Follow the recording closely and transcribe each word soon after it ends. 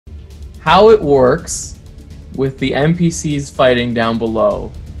how it works with the NPCs fighting down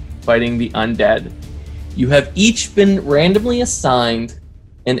below, fighting the undead. You have each been randomly assigned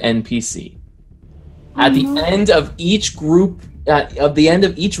an NPC. At the end of each group, at the end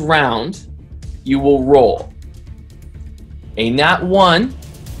of each round, you will roll. A nat 1,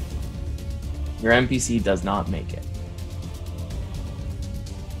 your NPC does not make it.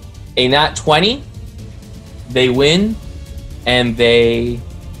 A nat 20, they win, and they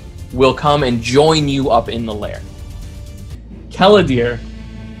will come and join you up in the lair. Keladir,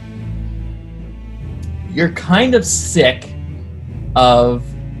 you're kind of sick of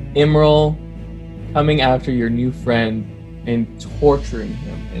Imral coming after your new friend and torturing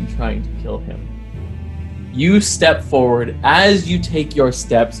him and trying to kill him. You step forward. As you take your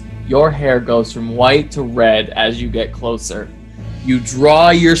steps, your hair goes from white to red as you get closer. You draw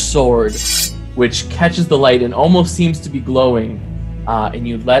your sword, which catches the light and almost seems to be glowing, and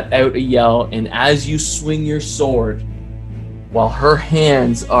you let out a yell, and as you swing your sword, while her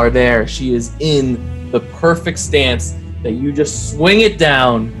hands are there, she is in the perfect stance that you just swing it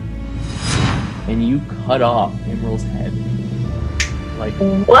down, and you cut off Imral's head. Like,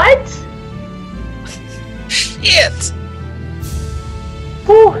 what? Shit!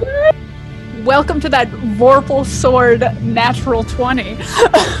 Welcome to that Vorpal Sword natural 20.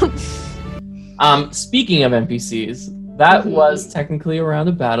 Speaking of NPCs, that was technically a round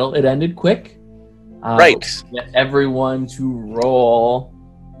of battle. It ended quick. Right. Get everyone to roll.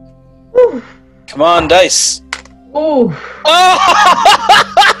 Come on, dice. Oh.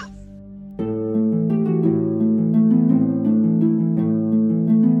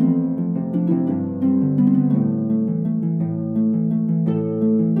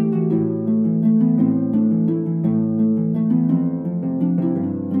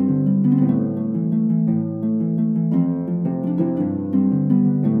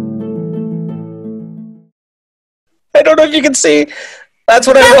 I don't know if you can see. That's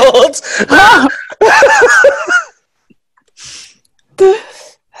what I rolled.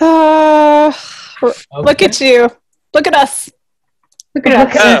 Look at you. Look at us. Look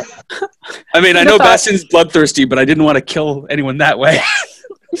at us. I mean, I know Bastion's bloodthirsty, but I didn't want to kill anyone that way.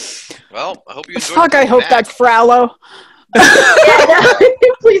 Well, I hope you enjoyed. Fuck, I hope that's Frollo. Yeah, no,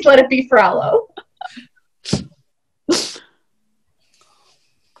 please let it be Frollo.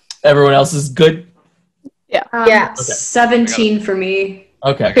 Everyone else is good? Yeah. Yeah. Okay. 17 for me.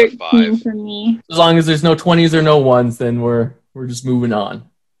 Okay. 13 for me. As long as there's no 20s or no 1s, then we're just moving on.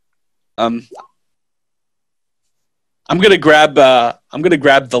 I'm gonna grab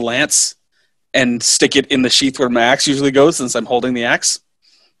the lance and stick it in the sheath where my axe usually goes, since I'm holding the axe.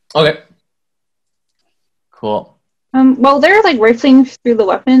 Okay. Cool. While they're like rifling through the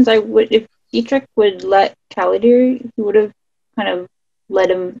weapons, I would, if Dietrich would let Keladir, he would have kind of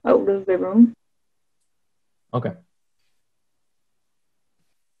led him out of the room. Okay.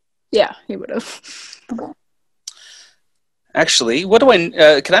 Yeah, he would have. Okay. Actually, what do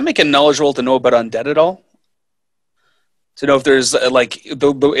can I make a knowledge roll to know about undead at all? To know if there's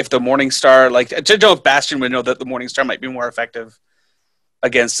if the Morning Star, to know if Bastion would know that the Morning Star might be more effective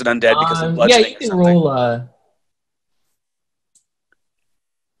against an undead because of bludgeoning. Yeah, you can roll. I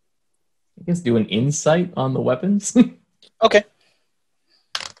guess do an insight on the weapons. Okay.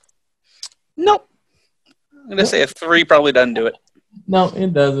 Nope. I'm gonna say a 3 probably doesn't do it. No,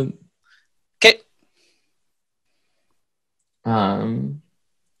 it doesn't. Okay.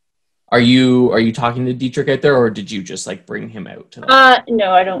 Are you talking to Dietrich out there, or did you just bring him out to them?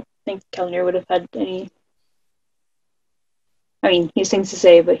 No, I don't think Keladir would have had any. I mean, he has things to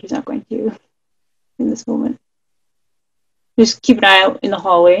say, but he's not going to in this moment. Just keep an eye out in the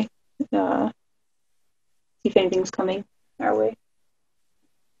hallway. See if anything's coming our way.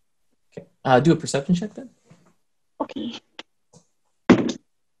 Okay. Do a perception check then. Okay.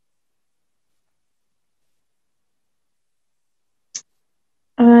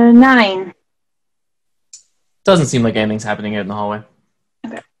 Nine. Doesn't seem like anything's happening out in the hallway.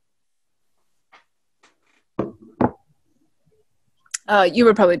 Okay. You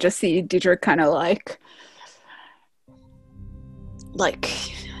would probably just see Dietrich kind of like,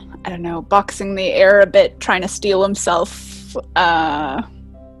 I don't know, boxing the air a bit, trying to steel himself.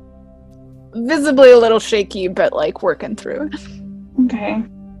 Visibly a little shaky, but working through it. Okay.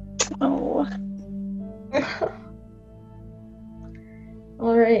 Oh.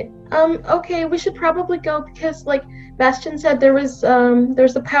 All right. Okay, we should probably go because, Bastion said, there's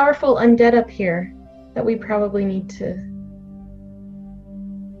a powerful undead up here that we probably need to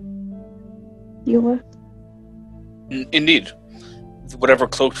deal with. Indeed. Whatever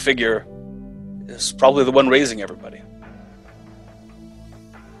cloaked figure is probably the one raising everybody.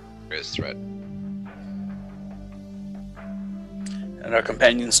 greatest threat. And our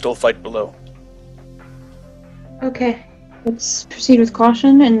companions still fight below. Okay. Let's proceed with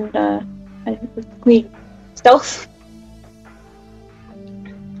caution and we stealth.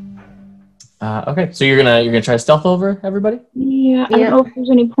 Okay, so you're gonna try stealth over everybody? Yeah, I don't know if there's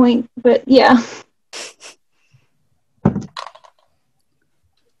any point, but yeah.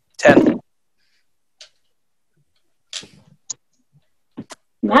 10.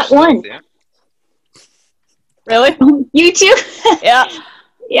 That one. Yeah. Really? You too? Yeah.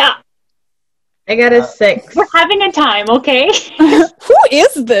 Yeah. I got a 6. We're having a time, okay? Who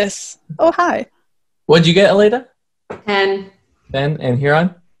is this? Oh, hi. What'd you get, Aleda? 10. Ben and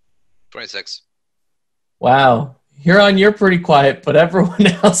Huron? 26. Wow. Huron, you're pretty quiet, but everyone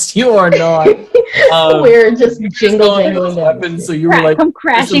else, you are not. We're just jingling those weapons, so you were like come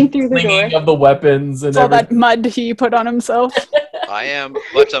crashing through the door. of the weapons and It's all that everything. mud he put on himself. I am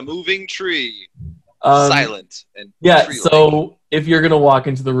but a moving tree. Um, Silent and Yeah, tree-like. so if you're gonna walk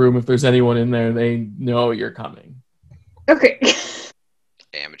into the room, if there's anyone in there, they know you're coming. Okay.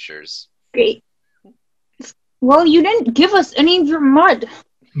 Amateurs. Great. Well, you didn't give us any of your mud.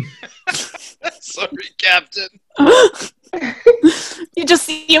 Sorry, Captain. You just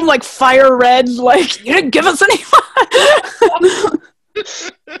see him like fire red, like, you didn't give us any mud.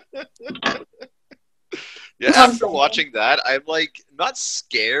 Yeah, after watching that, I'm like not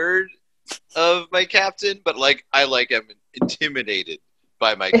scared of my captain, but like I like am intimidated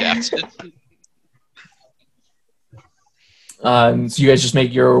by my captain. So you guys just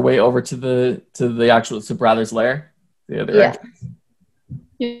make your way over to the actual Brother's lair. The other Yeah.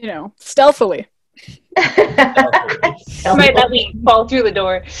 You know, stealthily. Might let me fall through the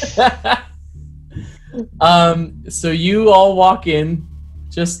door. So you all walk in,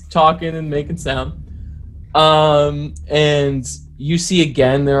 just talking and making sound. And you see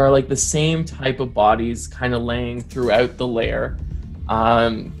again, there are like the same type of bodies kind of laying throughout the lair.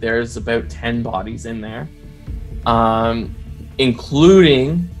 There's about 10 bodies in there.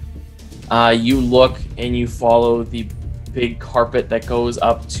 Including, you look and you follow the big carpet that goes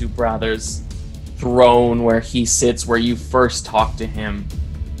up to Brother's throne where he sits, where you first talked to him.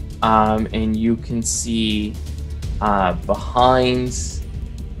 And you can see behind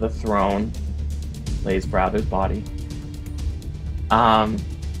the throne lays Brother's body.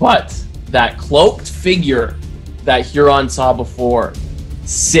 But that cloaked figure that Huron saw before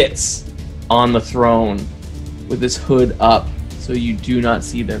sits on the throne with his hood up, so you do not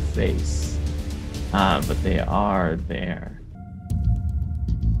see their face. But they are there.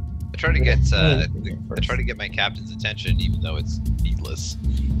 I try to get my captain's attention, even though it's needless.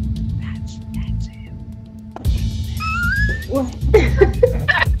 That's him.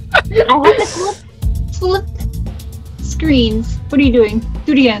 I have to flip screens. What are you doing?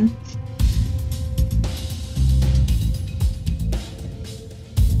 Do it again.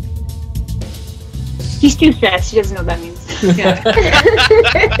 He's too stressed. He doesn't know what that means.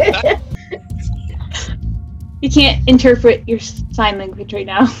 You can't interpret your sign language right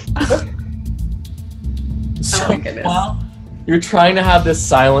now. So, my goodness. while you're trying to have this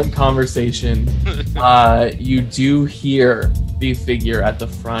silent conversation, you do hear the figure at the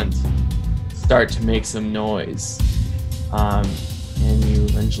front start to make some noise. And you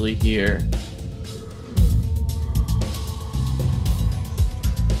eventually hear,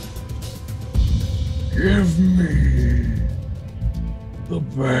 "Give me the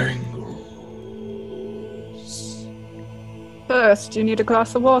bangles." First, you need a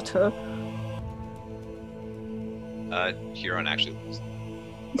glass of water. Huron actually lives.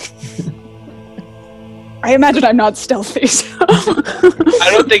 I imagine I'm not stealthy, so.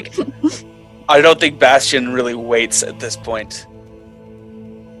 I don't think Bastion really waits at this point.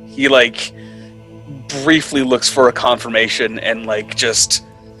 He like briefly looks for a confirmation and like just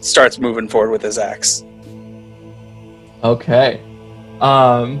starts moving forward with his axe. Okay.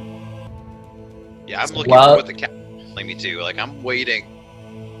 Yeah, I'm looking Well- for what the captain's telling me to. Like I'm waiting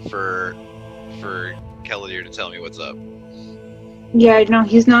for Kellier to tell me what's up. Yeah, no,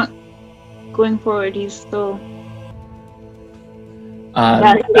 he's not going forward. He's still.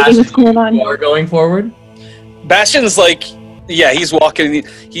 What's going on? You are going forward? Bastion's like, yeah, he's walking.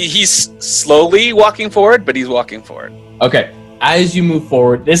 He's slowly walking forward, but he's walking forward. Okay. As you move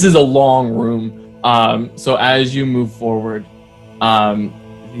forward, this is a long room. So as you move forward,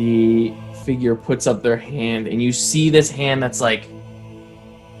 the figure puts up their hand, and you see this hand that's like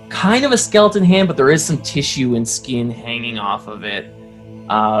kind of a skeleton hand, but there is some tissue and skin hanging off of it.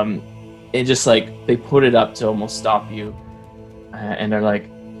 It just like they put it up to almost stop you, and they're like,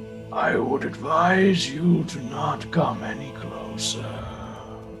 "I would advise you to not come any closer."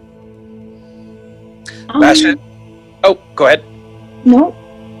 Bastion? Oh, go ahead. No,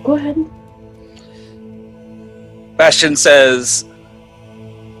 go ahead. Bastion says,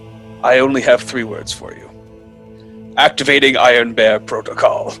 I only have 3 words for you. Activating Iron Bear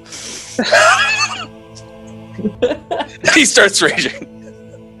Protocol. He starts raging.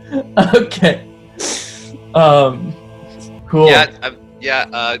 Okay. Cool.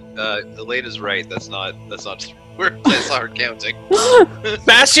 Elena's right. That's not where I saw her counting.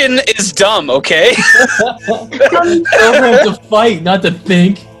 Bastion is dumb, okay? Children have to fight, not to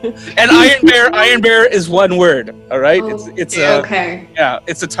think. And Iron Bear is 1 word. All right, it's Okay.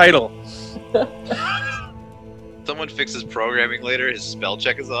 it's a title. Someone fixes programming later. His spell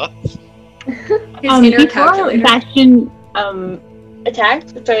check is off. His inner Before calculator. Bastion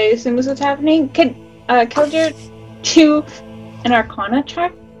attacked, which I assume is what's happening, could Kelger do an Arcana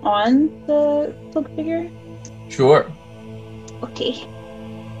check on the cloak figure? Sure. Okay.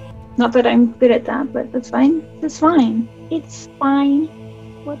 Not that I'm good at that, but that's fine. It's fine. It's fine.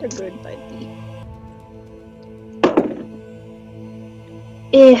 What a good buddy.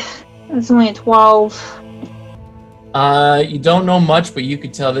 That's only a 12. You don't know much, but you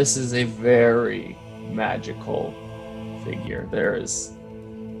could tell this is a very magical figure. There is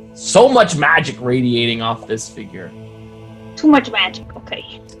so much magic radiating off this figure. Too much magic.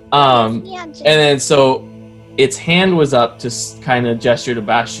 Okay. And then so its hand was up to kind of gesture to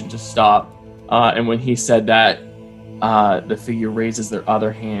Bastion to stop. And when he said that, the figure raises their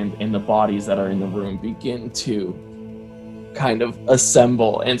other hand, and the bodies that are in the room begin to kind of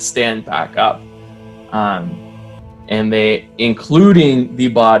assemble and stand back up. And they, including the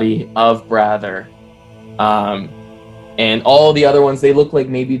body of Brather, and all the other ones, they look like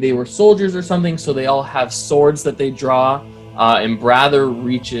maybe they were soldiers or something, so they all have swords that they draw, and Brather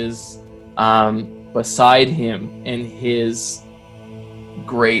reaches beside him, and his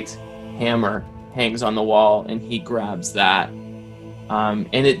great hammer hangs on the wall, and he grabs that. And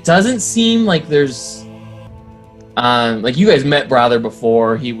it doesn't seem like there's... like, you guys met Brather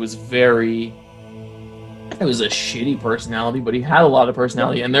before. He was very... It was a shitty personality, but he had a lot of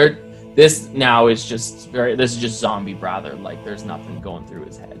personality, and this now is just this is just zombie Brather. Like, there's nothing going through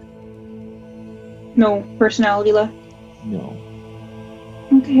his head. No personality left. No.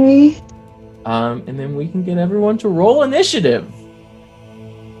 Okay. And then we can get everyone to roll initiative.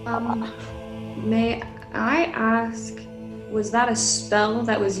 May I ask, was that a spell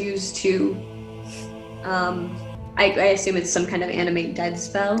that was used to, I assume it's some kind of animate dead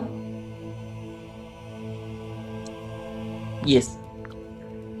spell? Yes.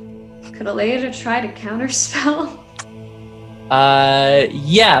 Could Alea try to counterspell?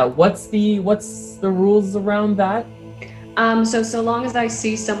 Yeah. What's the rules around that? So long as I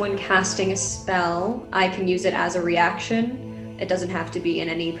see someone casting a spell, I can use it as a reaction. It doesn't have to be in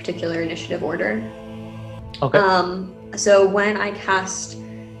any particular initiative order. Okay. So when I cast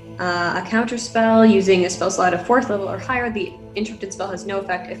a counterspell using a spell slot of 4th level or higher, the interrupted spell has no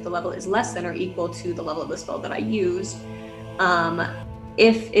effect if the level is less than or equal to the level of the spell that I used.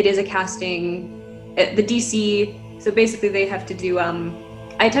 If it is a casting, the DC, so basically they have to do,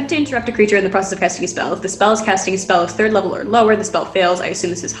 I attempt to interrupt a creature in the process of casting a spell. If the spell is casting a spell of 3rd level or lower, the spell fails. I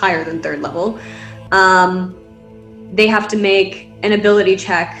assume this is higher than 3rd level. They have to make an ability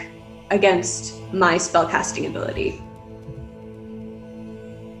check against my spell casting ability.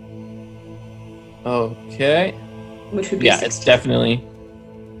 Okay. Which would be 16. It's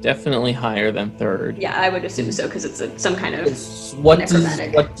definitely higher than 3rd. Yeah, I would assume so, because it's some kind of What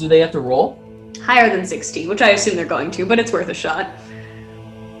necromantic. What do they have to roll? Higher than 60, which I assume they're going to, but it's worth a shot.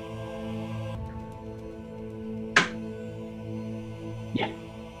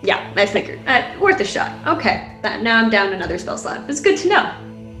 Yeah, I figured. Worth a shot. Okay, now I'm down another spell slot. It's good to know.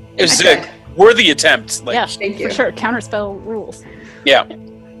 It was a worthy attempt. Yeah, Thank you. for sure. Counterspell rules. Yeah.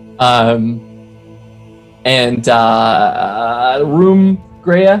 And the room,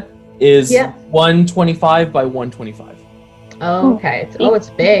 Greya, is 125 by 125. Oh, okay. It's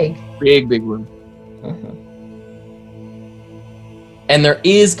big. Big room. And there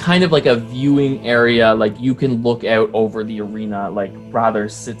is kind of like a viewing area, like you can look out over the arena, like Brather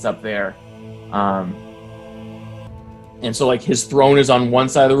sits up there. And so like his throne is on one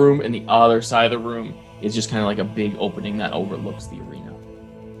side of the room, and the other side of the room is just kind of like a big opening that overlooks the arena.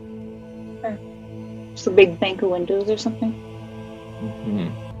 Just a big bank of windows or something. Mm-hmm.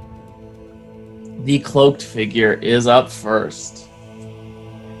 The cloaked figure is up first.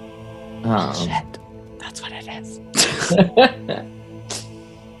 Shit. That's what it is.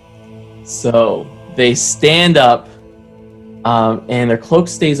 So they stand up, and their cloak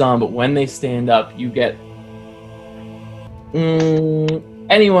stays on, but when they stand up, you get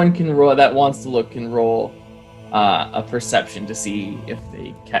anyone can roll that wants to look can roll a perception to see if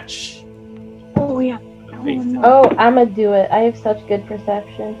they catch. Oh yeah. the faith. Oh, I'ma do it. I have such good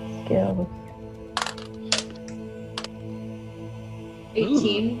perception skills.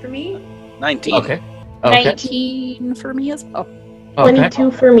 18 for me. 19. Okay. Okay. 19 for me as well. Okay.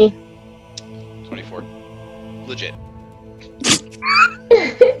 22 for me. 24. Legit.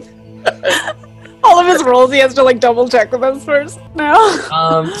 All of his rolls, he has to like double check with us first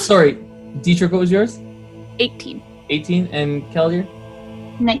now. Sorry, Dietrich, what was yours? 18. 18, and Kellier?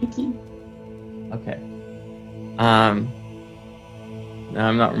 19. Okay. Now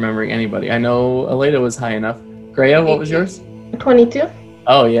I'm not remembering anybody. I know Aleda was high enough. Greya, what was yours? 22.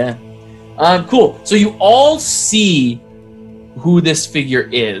 Oh yeah. Cool. So you all see who this figure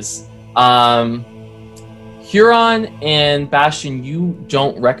is. Huron and Bastion, you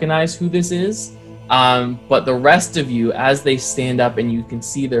don't recognize who this is. But the rest of you, as they stand up and you can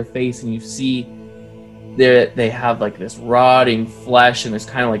see their face and you see that they have like this rotting flesh and there's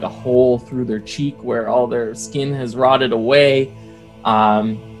kind of like a hole through their cheek where all their skin has rotted away.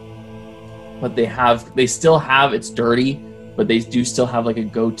 But they still have, it's dirty, but they do still have like a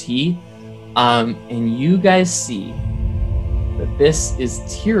goatee. And you guys see that this is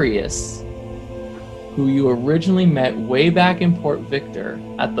Tyrius, who you originally met way back in Port Victor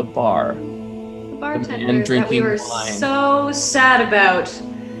at the bar. The bartender And that we drinking were wine. so sad about.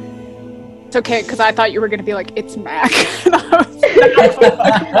 It's okay, because I thought you were going to be like, it's Mac. And I was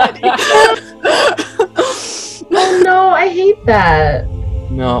Oh no, I hate that.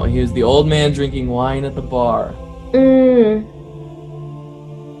 No, he was the old man drinking wine at the bar.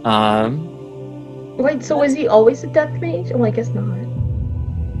 Wait, so was he always a death mage? Oh, I guess not.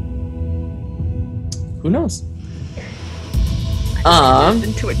 Who knows?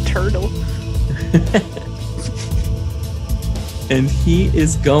 into a turtle. And he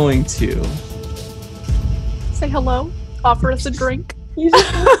is going to. Say hello. Offer us a drink. He's just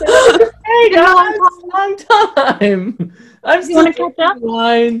hey guys, Long time. I'm still wanna catch drinking up?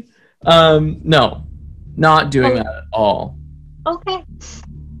 wine. No, not doing that at all. Okay.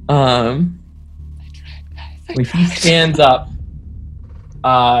 When he stands up,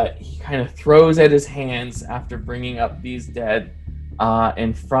 he kind of throws out his hands after bringing up these dead,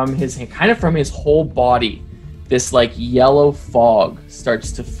 and from his hand, kind of from his whole body, this like yellow fog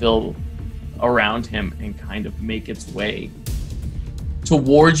starts to fill around him and kind of make its way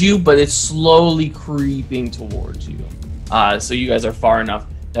towards you, but it's slowly creeping towards you. So you guys are far enough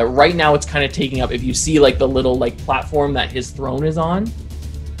that right now it's kind of taking up. If you see like the little like platform that his throne is on,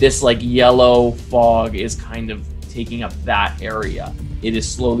 this like yellow fog is kind of taking up that area. It is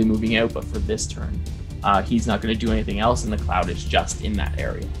slowly moving out, but for this turn, he's not going to do anything else, and the cloud is just in that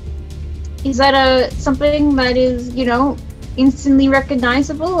area. Is that something that is, instantly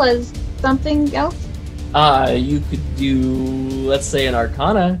recognizable as something else? You could do, let's say, an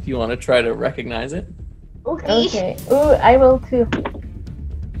Arcana if you want to try to recognize it. Okay. Ooh, I will too.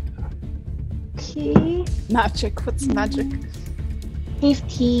 Okay. Magic. What's magic?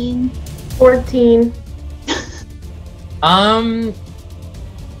 15. 14.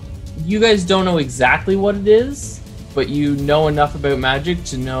 You guys don't know exactly what it is, but you know enough about magic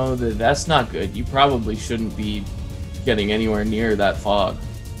to know that that's not good. You probably shouldn't be getting anywhere near that fog.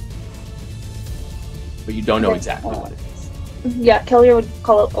 But you don't know exactly what it is. Yeah, Kelly would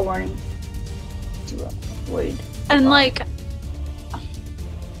call it a warning. To avoid. And like,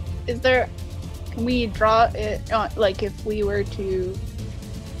 can we draw it, like if we were to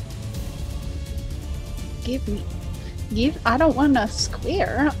I don't want a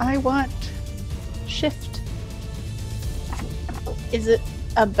square, I want shift. Is it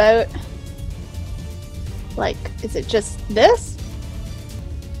about, like, is it just this?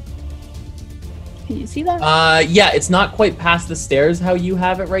 Can you see that? Yeah, it's not quite past the stairs how you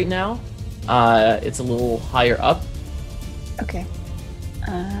have it right now. It's a little higher up. Okay.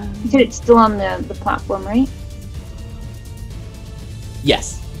 You said it's still on the platform, right?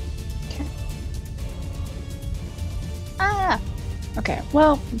 Yes. Okay,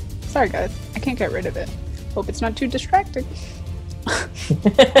 well, sorry guys. I can't get rid of it. Hope it's not too distracting.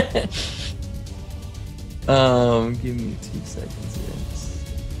 Give me 2 seconds here.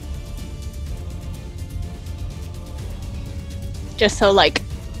 Just so, like,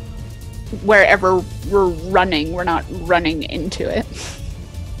 wherever we're running, we're not running into it.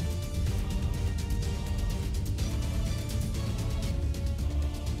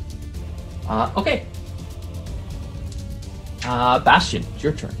 Okay. Bastion, it's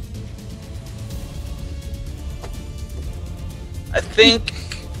your turn. I think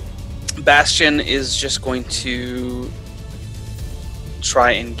Bastion is just going to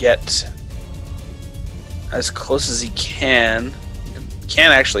try and get as close as he can.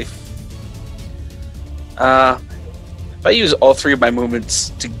 Can actually. If I use all 3 of my movements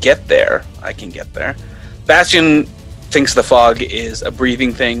to get there, I can get there. Bastion thinks the fog is a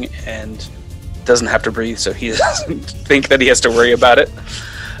breathing thing and doesn't have to breathe, so he doesn't think that he has to worry about it.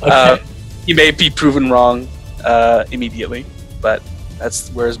 Okay. He may be proven wrong immediately, but that's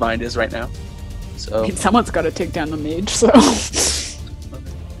where his mind is right now. I So mean, someone's got to take down the mage, so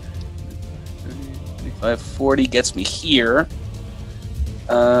 35, 40 gets me here.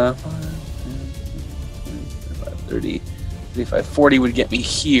 30, 35, 40 would get me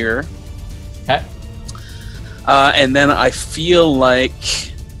here. Okay. And then I feel like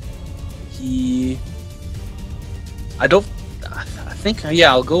I think,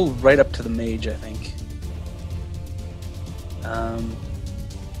 yeah, I'll go right up to the mage, I think.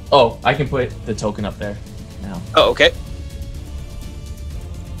 Oh, I can put the token up there now. Oh, okay.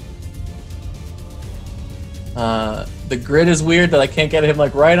 The grid is weird that I can't get him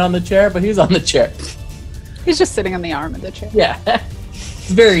like right on the chair, but he's on the chair. he's just sitting on the arm of the chair. Yeah.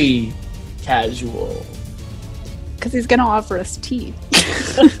 It's very casual. Because he's gonna offer us tea.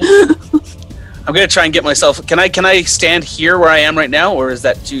 I'm gonna try and get myself. Can I stand here where I am right now, or is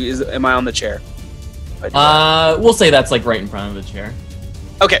that too? Am I on the chair? If I do that? We'll say that's like right in front of the chair.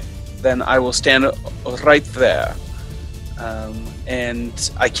 Okay, then I will stand right there.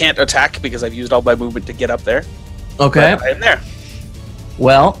 And I can't attack because I've used all my movement to get up there. Okay. But I am there.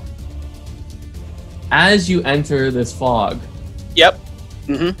 Well, as you enter this fog, Yep.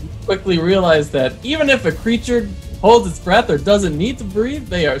 Mm-hmm. you quickly realize that even if a creature holds its breath or doesn't need to breathe,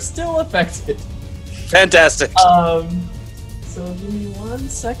 they are still affected. Fantastic. So give me 1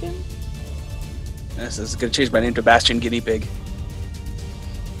 second. This is gonna change my name to Bastion Guinea Pig.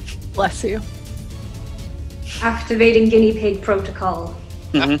 Bless you. Activating guinea pig protocol.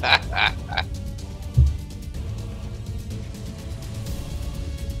 Mhm. I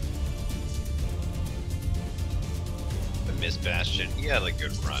miss Bastion. He had a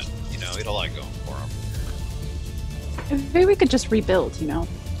good run. You know, he had a lot going for him. Maybe we could just rebuild,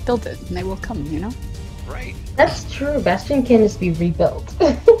 Build it, and they will come, Right. That's true. Bastion can just be rebuilt.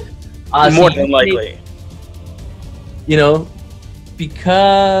 So More you than need- likely.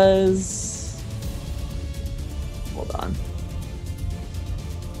 Because... Hold on.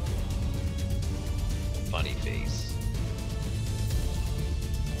 Funny face.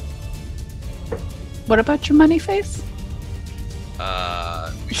 What about your money face?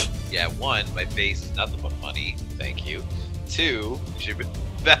 Yeah, 1, my face is nothing but money. Thank you. 2, we should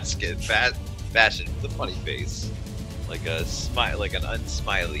bastion with a funny face. Like a smile, like an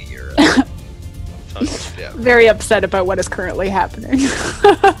unsmiley or yeah. Very upset about what is currently happening.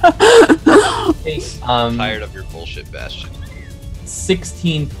 Hey, Tired of your bullshit, Bastion.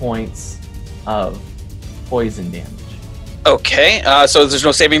 16 points of poison damage. Okay. So there's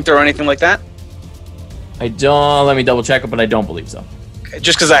no saving throw or anything like that. Let me double check it, but I don't believe so. Okay,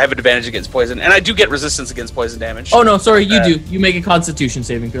 just because I have an advantage against poison, and I do get resistance against poison damage. Oh no, sorry, you do. You make a Constitution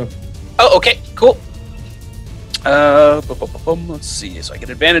saving throw. Oh, okay, cool. Let's see. So I get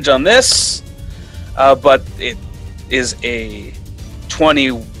advantage on this, but it is a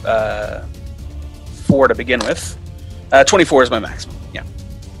 24 to begin with. 24 is my maximum. Yeah,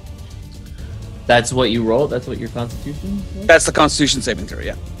 That's what you roll. That's what your Constitution is? that's the Constitution saving throw.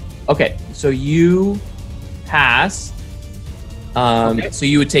 Yeah. Okay, so you pass. Okay. So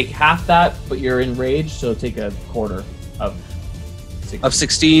you would take half that, but you're enraged, so take a quarter of 16. Of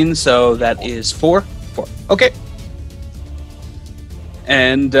 16, so that is 4. 4. Okay.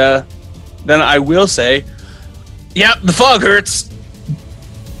 And then I will say, yeah, the fog hurts.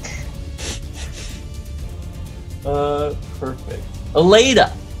 Perfect.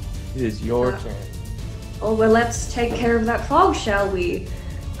 Aleda, it is your turn. Oh, well, let's take care of that fog, shall we?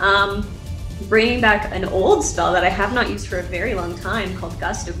 Bringing back an old spell that I have not used for a very long time called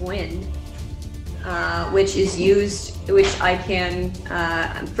Gust of Wind, which I can,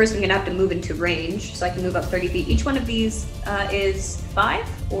 first I'm going to have to move into range, so I can move up 30 feet. Each one of these is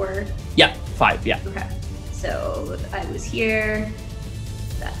 5, or? Yeah, 5, yeah. Okay, so I was here,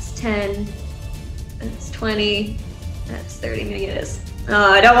 that's 10, that's 20, that's 30, maybe it is.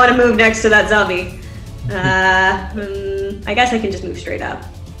 Oh, I don't want to move next to that zombie. I guess I can just move straight up.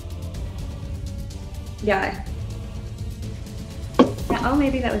 Yeah. Oh,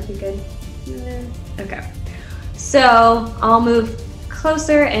 maybe that would be good. Okay. So I'll move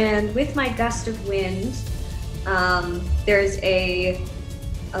closer, and with my Gust of Wind, there's a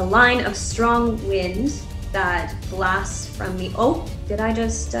line of strong wind that blasts from me. Oh, did I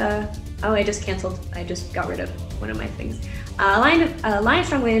just? Oh, I just canceled. I just got rid of one of my things. line of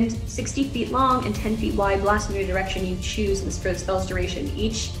strong wind, 60 feet long and 10 feet wide, blasting in the direction you choose for the spell's duration.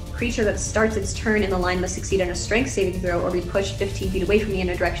 Each creature that starts its turn in the line must succeed on a strength saving throw or be pushed 15 feet away from you in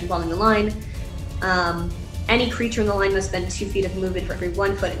a direction following the line. Any creature in the line must spend 2 feet of movement for every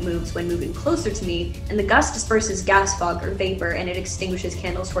 1 foot it moves when moving closer to me, and the gust disperses gas, fog, or vapor, and it extinguishes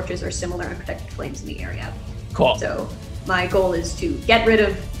candles, torches, or similar unprotected flames in the area. Cool. So my goal is to get rid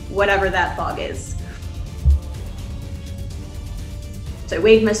of whatever that fog is. So I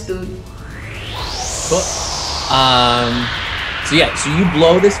wave my spoon. Cool. So you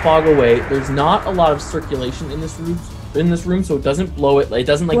blow this fog away. There's not a lot of circulation in this room, so it doesn't blow it. It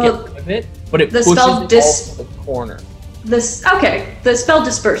doesn't get rid of it, but it pushes it all to the corner. The spell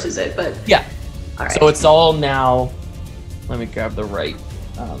disperses it, but yeah. All right. So it's all now. Let me grab the right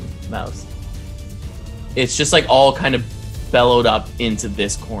mouse. It's just like all kind of bellowed up into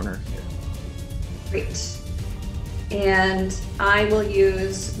this corner here. Great. And I will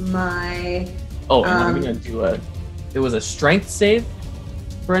use my. Oh, and I'm gonna do It was a strength save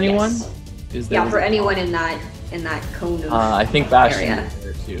for anyone. Yes. For anyone in that cone of I think Bastion area. is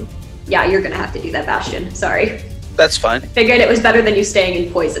there too. Yeah, you're gonna have to do that, Bastion. Sorry. That's fine. Figured it was better than you staying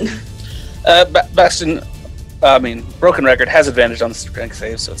in poison. Bastion, Broken Record has advantage on the strength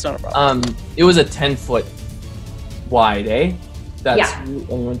save, so it's not a problem. It was a 10-foot wide, eh? That's Yeah.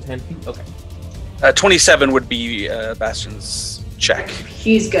 only 10 feet. Okay. 27 would be Bastion's check.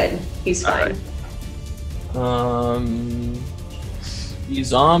 He's good. He's fine. All right. The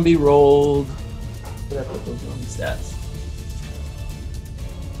zombie rolled. What did I put those zombie stats?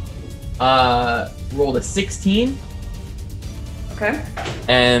 Rolled a 16. Okay.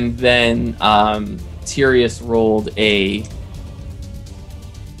 And then Tyrius rolled a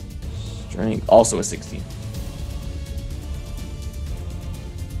strength, also a 16.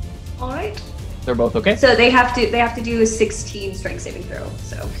 All right. They're both okay. So they have to do a 16 strength saving throw.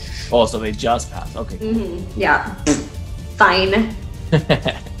 So. Oh, so they just passed. Okay. Yeah. Fine.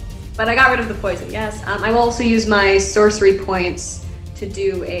 But I got rid of the poison. Yes. I will also use my sorcery points to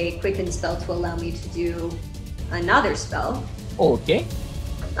do a quicken spell to allow me to do another spell. Okay.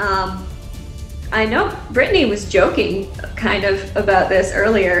 I know Brittany was joking kind of about this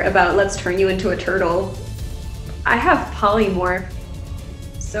earlier about let's turn you into a turtle. I have polymorph,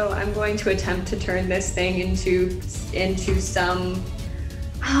 so I'm going to attempt to turn this thing into some.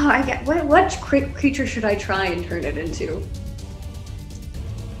 Oh, I get what creature should I try and turn it into?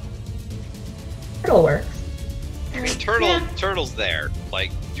 Turtle works. I mean, turtle's there.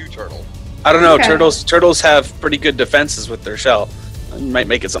 Like, do turtle. I don't know. Okay. Turtles have pretty good defenses with their shell. You might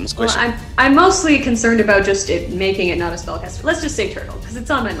make it something squishy. Well, I'm mostly concerned about just making it not a spellcaster. Let's just say turtle, because it's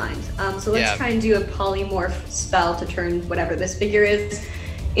on my mind. So let's try and do a polymorph spell to turn whatever this figure is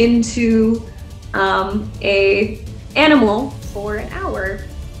into a animal for an hour.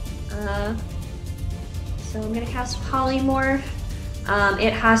 So I'm gonna cast polymorph.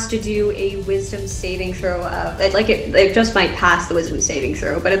 It has to do a wisdom saving throw of it just might pass the wisdom saving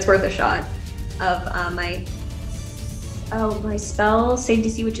throw, but it's worth a shot. Of my spell save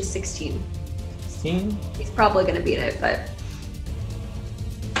DC, which is 16. 16? He's probably gonna beat it, but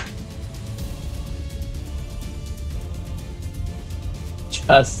he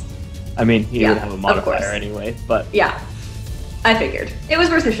would have a of course. modifier anyway, but yeah, I figured it was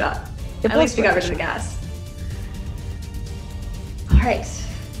worth a shot. It At least we was got rid worth of a the gas. All right,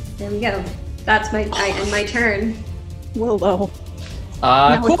 there we go. That's my turn. Willow.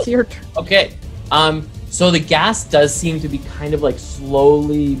 Now cool. it's your turn. Okay. So the gas does seem to be kind of like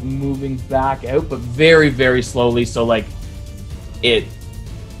slowly moving back out, but very, very slowly. So like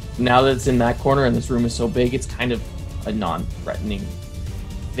now that it's in that corner and this room is so big, it's kind of a non-threatening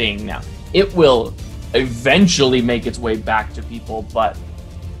thing now. It will eventually make its way back to people, but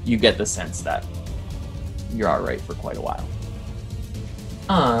you get the sense that you're all right for quite a while.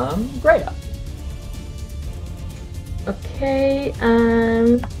 Greya. Okay,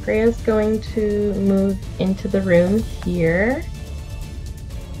 Freya's going to move into the room here.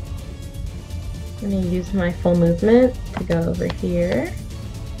 I'm going to use my full movement to go over here.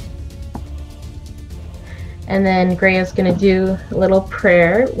 And then Greya's going to do a little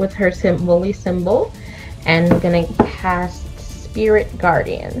prayer with her holy symbol, and I'm going to cast Spirit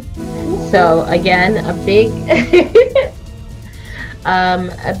Guardian. So again, a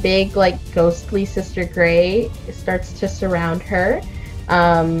big like ghostly Sister Grey starts to surround her.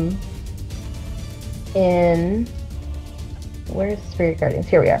 Where's Spirit Guardians?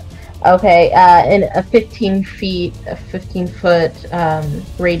 Here we are. Okay, in a 15-foot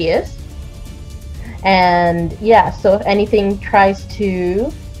radius. And yeah, so if anything tries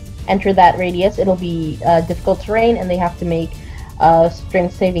to enter that radius, it'll be difficult terrain, and they have to make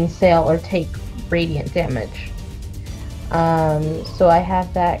strength saving sail or take radiant damage. So I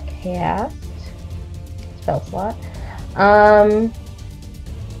have that cast spell slot.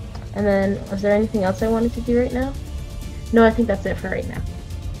 And then, was there anything else I wanted to do right now? No, I think that's it for right now.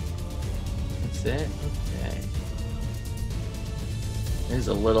 That's it? Okay. There's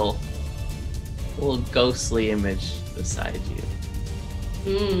a little ghostly image beside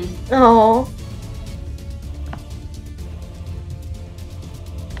you. Oh.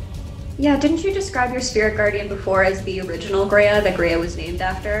 Yeah, didn't you describe your spirit guardian before as the original Greya that Greya was named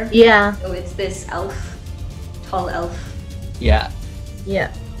after? Yeah. So it's this elf, tall elf. Yeah.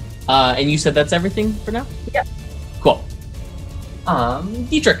 Yeah. And you said that's everything for now? Yep. Cool.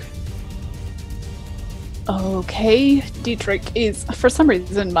 Dietrich. Okay, Dietrich is, for some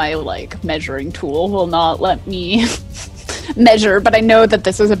reason, my, measuring tool will not let me measure, but I know that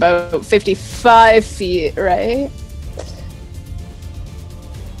this is about 55 feet, right?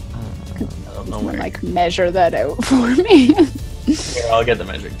 I don't know Someone, where. measure that out for me. Here, I'll get the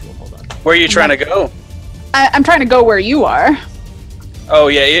measuring tool. Hold on. Where are you trying to go? I'm trying to go where you are. Oh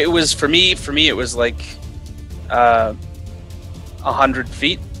yeah, it was for me. For me, it was 100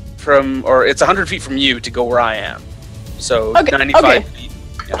 feet from, or it's 100 feet from you to go where I am. So Okay, 95 okay. feet.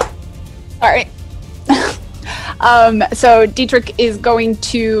 Yeah. All right. So Dietrich is going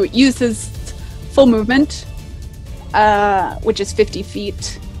to use his full movement, which is 50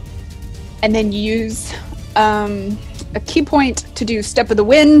 feet, and then use a key point to do Step of the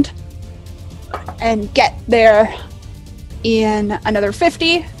Wind and get there in another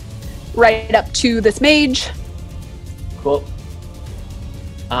 50, right up to this mage, Cool.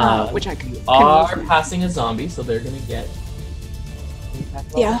 which I You can are move. passing a zombie, so they're gonna get.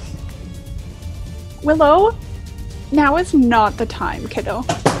 impact level. Yeah. Willow, now is not the time, kiddo.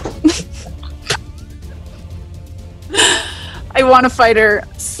 I want to fight her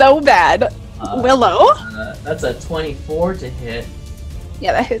so bad. Willow? That's a 24 to hit.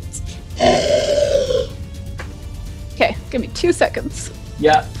 Yeah, that hits. Okay, give me 2 seconds.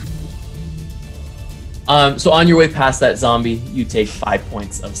 Yeah. So on your way past that zombie, you take 5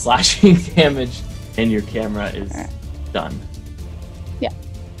 points of slashing damage, and your camera is Alright. done. Yeah.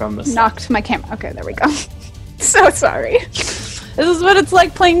 From the side. Knocked my camera. Okay, there we go. So sorry. This is what it's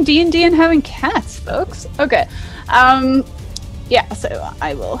like playing D&D and having cats, folks. Okay. Yeah, so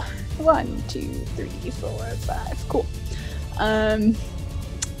I will 1, 2, 3, 4, 5. Cool. And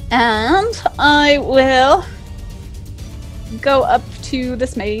I will go up to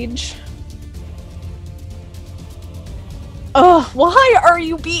this mage. Oh, why are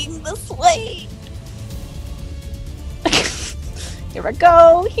you being this way? Here I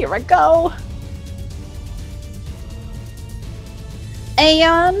go, here I go.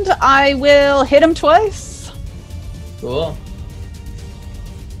 And I will hit him twice. Cool.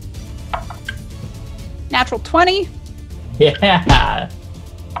 Natural 20 Yeah.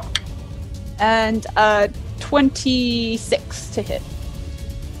 and 26 to hit.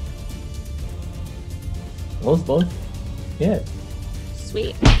 Those both hit.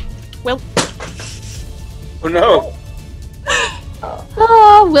 Sweet. Well, Oh no!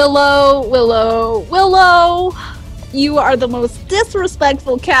 oh, Willow. You are the most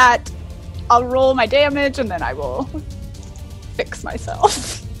disrespectful cat. I'll roll my damage and then I will fix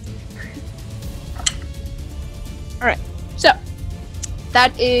myself. Alright, so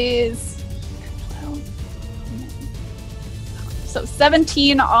that is 12. So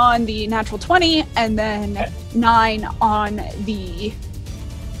 17 on the natural 20 and then 9 on the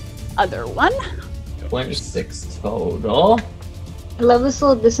other one. 26 total. I love this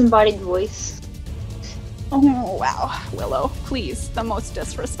little disembodied voice. Oh, wow. Willow, please, the most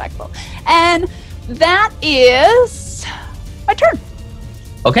disrespectful. And that is my turn.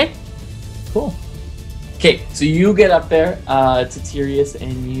 Okay. Cool. Okay, so you get up there to Tyrius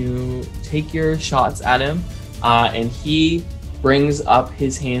and you take your shots at him, and he brings up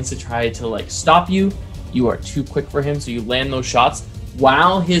his hands to try to stop you. You are too quick for him, so you land those shots.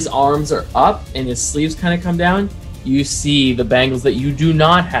 While his arms are up and his sleeves kind of come down, you see the bangles that you do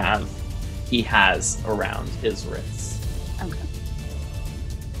not have, he has around his wrists. Okay.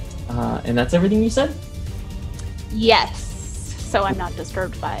 And that's everything you said? Yes. So I'm not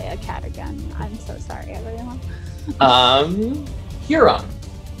disturbed by a cat again. I'm so sorry, everyone. Huron,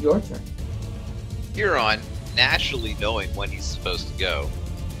 your turn. Huron, naturally knowing when he's supposed to go,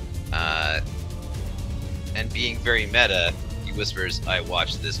 and being very meta, he whispers, "I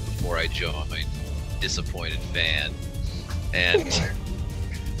watched this before I joined. Disappointed fan." And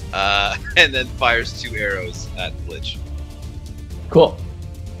and then fires 2 arrows at Glitch. Cool.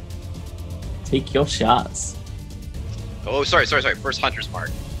 take your shots. Oh, sorry. First Hunter's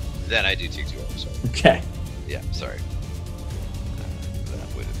Mark. Then I do take 2 others. Sorry. Okay. Yeah, sorry.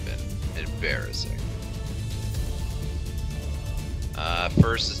 That would have been embarrassing.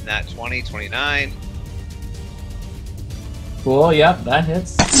 First is nat 20, 29. Cool. Yep, that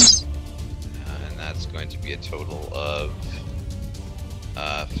hits. And that's going to be a total of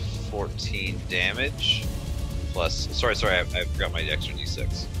 14 damage. Plus, sorry, I forgot my extra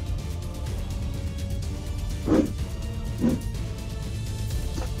d6.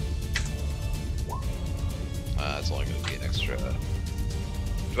 It's only going to be an extra.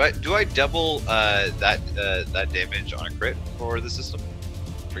 Do I double that damage on a crit for the system?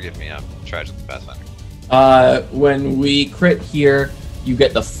 Forgive me, I'm tragic Pathfinder. When we crit here, you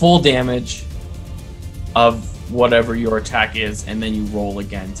get the full damage of whatever your attack is, and then you roll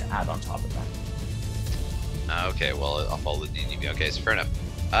again to add on top of that. Okay, well, I'll follow the D&D. Okay, so fair enough.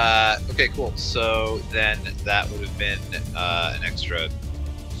 Okay, cool. So then that would have been an extra.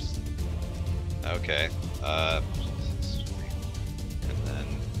 Okay. And then.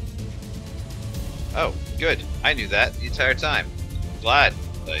 Oh, good. I knew that the entire time. Glad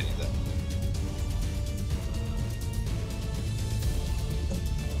that I knew that.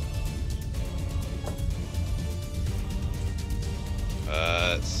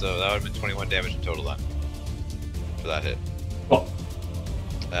 So that would have been 21 damage in total then. For that hit. Cool.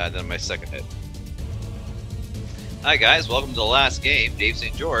 Then my second hit. Hi guys, welcome to the last game. Dave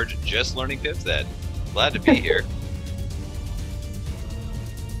St. George, just learning 5th Ed. Glad to be here.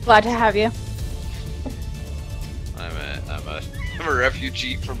 Glad to have you. I'm a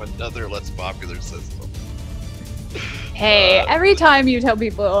refugee from another less popular system. Hey, every time you tell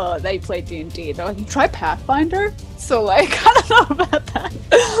people they play D&D, they're like, you try Pathfinder? So, like, I don't know about that.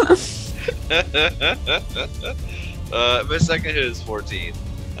 My second hit is 14.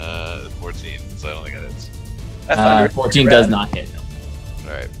 14, so I don't think that hits. 14 does not hit. No.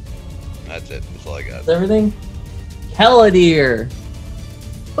 Alright. That's it. That's all I got. That's everything? Kelladere!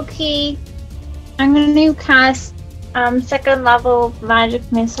 Okay. I'm gonna cast second level magic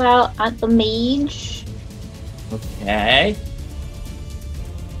missile at the mage. Okay.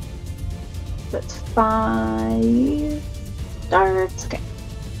 That's 5 darts. Okay.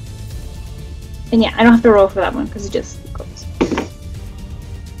 And yeah, I don't have to roll for that one because it just goes.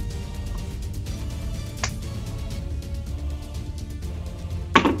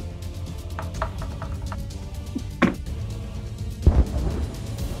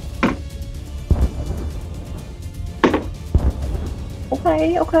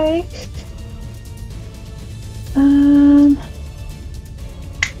 Okay.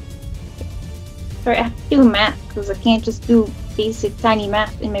 Sorry, I have to do math because I can't just do basic tiny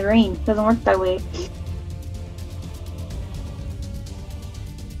math in my brain. It doesn't work that way.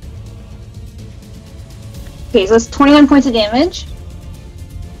 Okay, so that's 21 points of damage.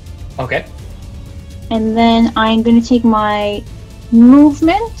 Okay. And then I'm going to take my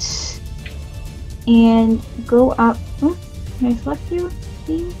movement and go up. Oh, can I select you?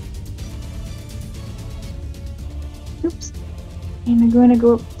 Please? Oops. And I'm going to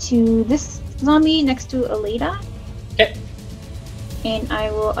go up to this zombie next to Aleda. Okay. And I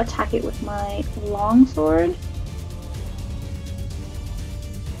will attack it with my longsword.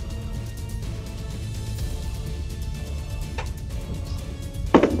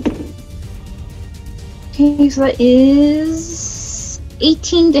 Okay, so that is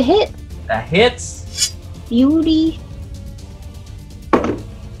 18 to hit. That hits. Beauty.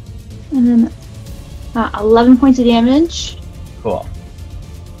 And then 11 points of damage. Cool.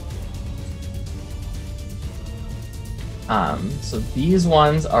 So these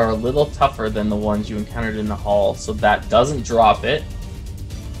ones are a little tougher than the ones you encountered in the hall, so that doesn't drop it.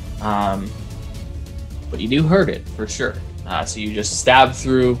 But you do hurt it, for sure. So you just stab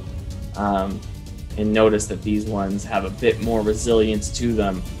through, and notice that these ones have a bit more resilience to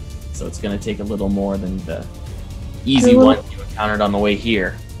them, so it's going to take a little more than the easy one you encountered on the way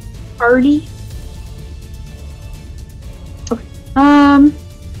here. Party. Okay.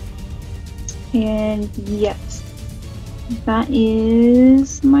 And yes. That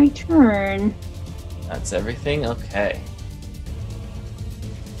is my turn. That's everything? Okay.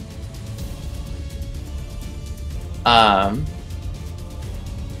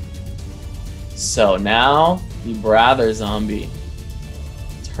 So now the brother zombie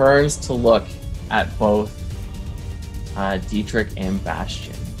turns to look at both Dietrich and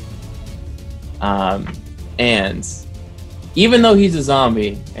Bastion. And even though he's a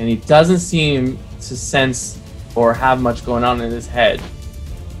zombie and he doesn't seem to sense or have much going on in his head,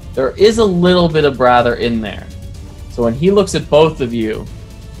 there is a little bit of Brather in there. So when he looks at both of you,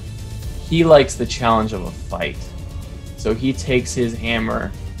 he likes the challenge of a fight. So he takes his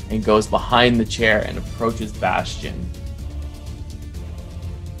hammer and goes behind the chair and approaches Bastion.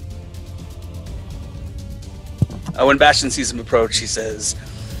 When Bastion sees him approach, he says,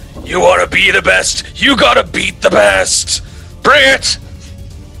 "You want to be the best? You gotta beat the best! Bring it!"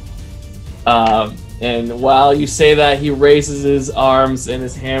 And while you say that, he raises his arms and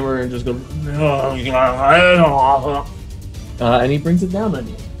his hammer and just goes, and he brings it down on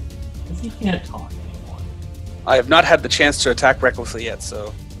you. Because he can't talk anymore. I have not had the chance to attack recklessly yet,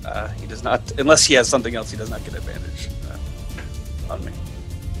 so he does not, unless he has something else, he does not get advantage on me.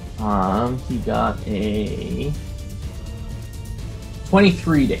 He got a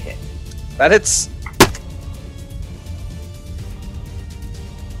 23 to hit. That hits.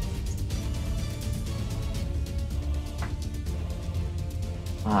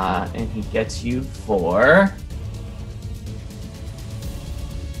 And he gets you for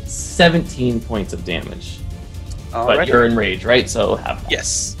 17 points of damage. But Alrighty. you're enraged, right? So have that.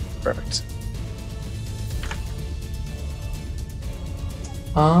 Yes, perfect.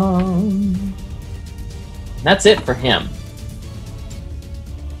 That's it for him.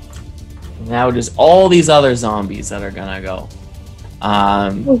 Now it is all these other zombies that are gonna go.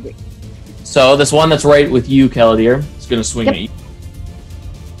 So this one that's right with you, Keladier, is gonna swing at you.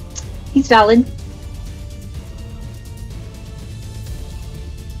 He's valid.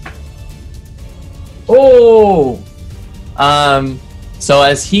 Oh! So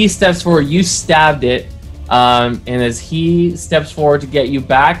as he steps forward, you stabbed it. And as he steps forward to get you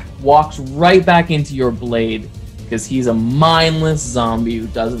back, walks right back into your blade. Because he's a mindless zombie who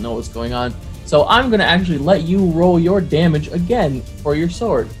doesn't know what's going on. So I'm going to actually let you roll your damage again for your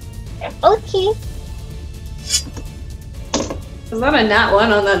sword. Okay. Is that a nat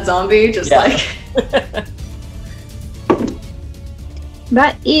 1 on that zombie? Just Yeah. like.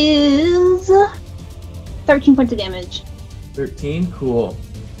 That is 13 points of damage. 13? Cool.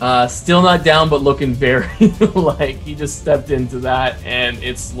 Still not down, but looking very like he just stepped into that and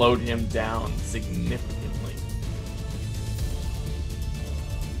it slowed him down significantly.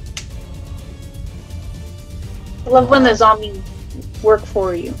 I love when the zombies work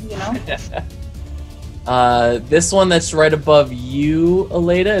for you, you know? This one that's right above you,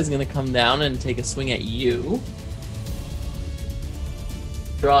 Aleda, is going to come down and take a swing at you.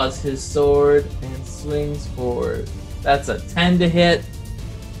 Draws his sword and swings forward. That's a 10 to hit.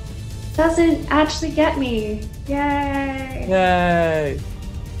 Doesn't actually get me. Yay! Yay!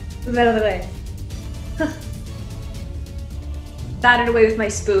 Move out of the way. Batted away with my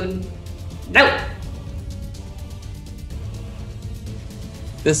spoon. No!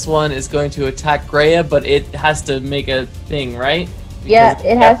 This one is going to attack Greya, but it has to make a thing, right? Yeah,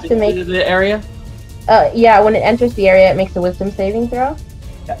 Because it has stepped to make- into the area. Yeah, when it enters the area, it makes a wisdom saving throw.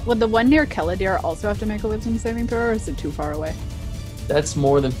 Would the one near Keladier also have to make a wisdom saving throw, or is it too far away? That's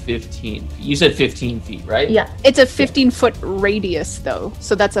more than 15. You said 15 feet, right? Yeah. It's a 15-foot radius, though,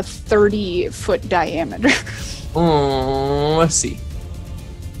 so that's a 30-foot diameter. Let's see.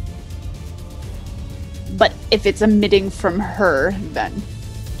 But if it's emitting from her, then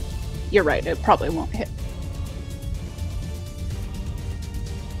you're right, it probably won't hit.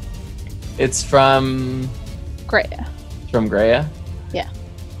 It's from Greya. Greya? Yeah.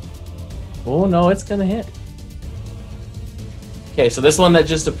 Oh no, it's gonna hit. Okay, so this one that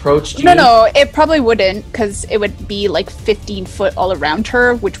just approached you. No, it probably wouldn't, because it would be like 15 foot all around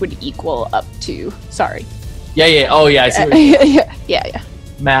her, which would equal up to. Sorry. Yeah. Oh yeah, I see what you're saying. yeah.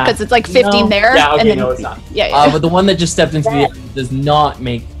 Math. Because it's like 15 No. there. Yeah, okay, and then, no, it's not. Yeah. But the one that just stepped into the area does not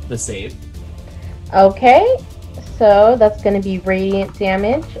make the save. Okay, so that's going to be radiant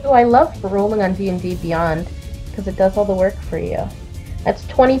damage. Oh, I love rolling on D&D Beyond because it does all the work for you. That's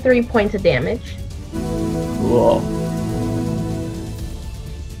 23 points of damage. Cool.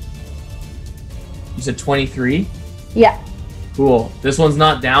 You said 23? Yeah. Cool. This one's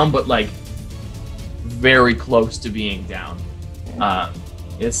not down, but like very close to being down.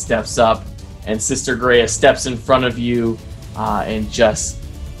 It steps up, and Sister Greya steps in front of you and just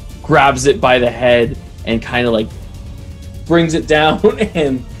grabs it by the head and kind of like brings it down.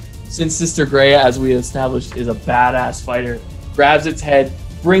 And since Sister Greya, as we established, is a badass fighter, grabs its head,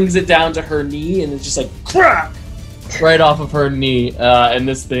 brings it down to her knee, and it's just like crack right off of her knee. And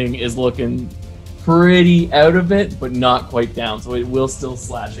this thing is looking pretty out of it, but not quite down, so it will still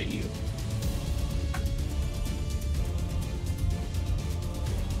slash at you.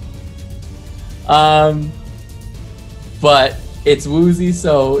 But it's woozy,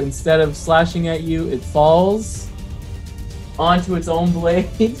 so instead of slashing at you, it falls onto its own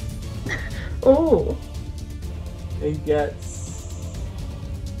blade. Ooh. It gets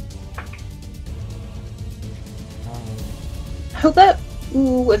Hold up.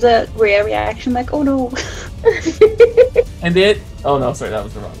 Ooh, was a rare reaction like, oh no. And it... Oh no, sorry, that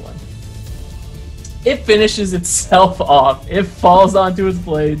was the wrong one. It finishes itself off. It falls onto its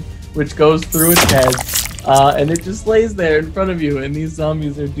blade, which goes through its head. And it just lays there in front of you, and these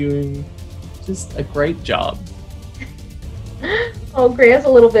zombies are doing just a great job. Oh, Graya's a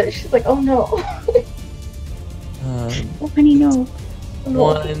little bit. She's like, oh no. Oh, honey, no.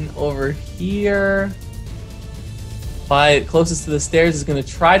 One over here. Closest to the stairs is going to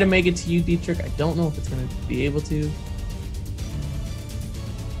try to make it to you, Dietrich. I don't know if it's going to be able to.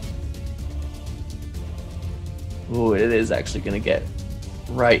 Ooh, it is actually going to get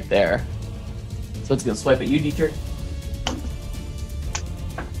right there. So it's going to swipe at you, Dietrich.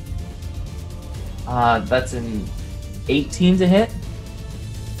 That's an 18 to hit.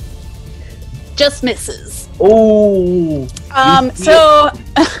 Just misses. Oh. So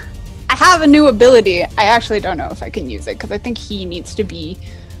I have a new ability. I actually don't know if I can use it because I think he needs to be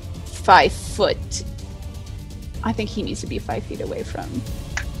 5 foot. I think he needs to be 5 feet away from.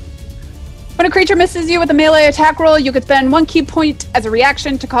 When a creature misses you with a melee attack roll, you can spend 1 key point as a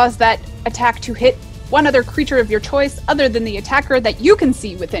reaction to cause that attack to hit one other creature of your choice other than the attacker that you can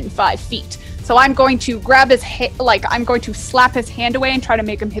see within 5 feet. So I'm going to grab his I'm going to slap his hand away and try to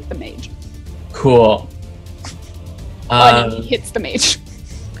make him hit the mage. Cool. And he hits the mage.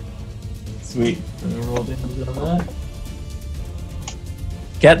 Sweet. I'm gonna roll damage on that.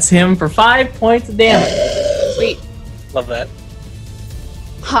 Gets him for 5 points of damage. Sweet. Love that.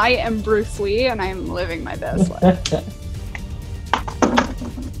 I am Bruce Lee, and I am living my best life.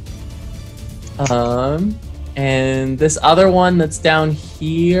 And this other one that's down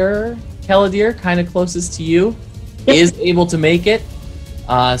here, Keladir, kind of closest to you, is able to make it.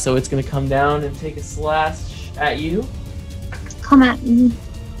 So it's going to come down and take a slash at you. Come at me.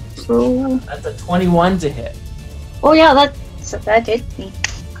 Bro. That's a 21 to hit. Oh yeah, that did me.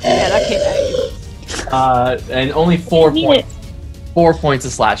 Yeah, that came at you. And only 4 Need points. 4 points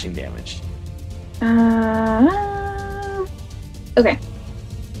of slashing damage. Okay.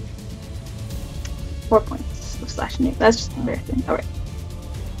 4 points of slashing damage. That's just embarrassing. Alright.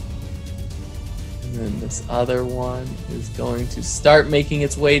 And then this other one is going to start making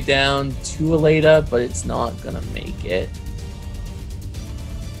its way down to Aleda, but it's not going to make it.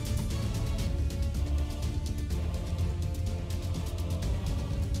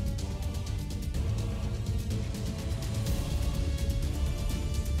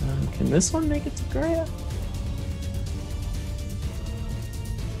 Can this one make it to Graya?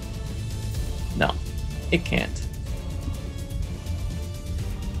 No, it can't.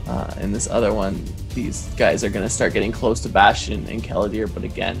 And this other one, these guys are going to start getting close to Bastion and Keladir, but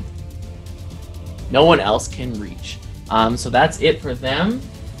again, no one else can reach. So that's it for them.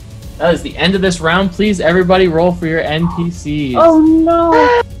 That is the end of this round. Please, everybody, roll for your NPCs. Oh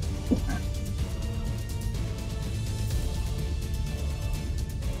no!